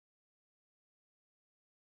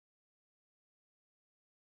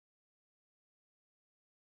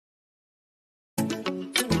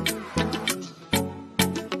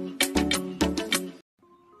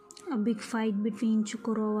A big fight between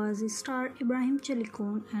Chukurova's star Ibrahim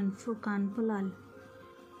Çelikkol and Furkan Palalı.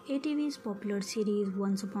 ATV's popular series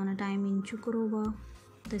Once Upon a Time in Cukurova,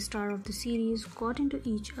 the star of the series got into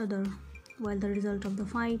each other, while the result of the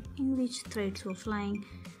fight, in which threats were flying,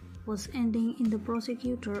 was ending in the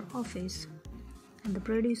prosecutor office, and the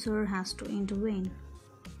producer has to intervene.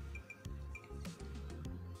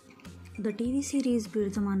 The TV series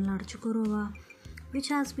zemanlar Cukurova, which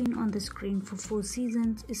has been on the screen for 4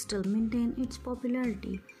 seasons, still maintains its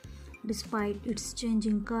popularity. Despite its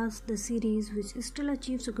changing cast, the series, which still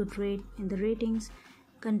achieves a good rate in the ratings,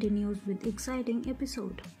 continues with exciting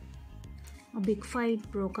episodes. A big fight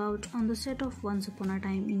broke out on the set of Once Upon a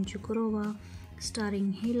Time in Cukurova,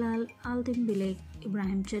 starring Hilal Altınbilek,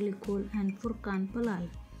 Ibrahim Çelikkol and Furkan Palalı.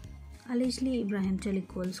 Allegedly, Ibrahim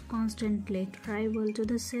Çelikkol's constant late arrival to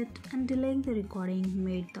the set and delaying the recording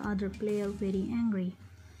made the other player very angry.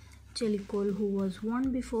 Çelikkol, who was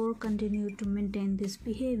warned before, continued to maintain this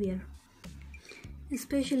behavior.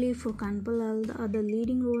 Especially Furkan Palalı, the other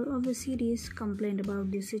leading role of the series, complained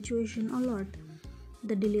about this situation a lot.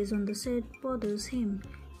 The delays on the set bothers him.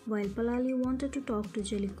 While Palalı wanted to talk to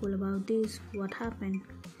Çelikkol about this, what happened?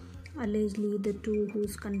 Allegedly, the two,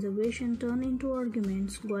 whose conversation turned into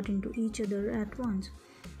arguments, got into each other at once.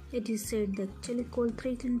 It is said that Çelikkol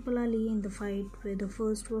threatened Palalı in the fight where the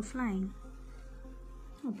first were flying.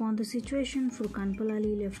 Upon the situation, Furkan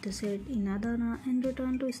Palalı left the set in Adana and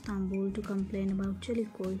returned to Istanbul to complain about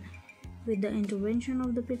Çelikkol. With the intervention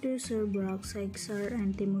of the producer Burak Saiksar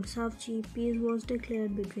and Timur Savci, peace was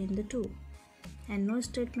declared between the two, and no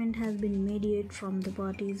statement has been made yet from the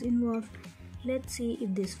parties involved. Let's see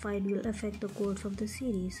if this fight will affect the course of the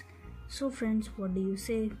series. So friends, what do you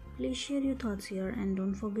say? Please share your thoughts here and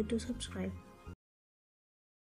don't forget to subscribe.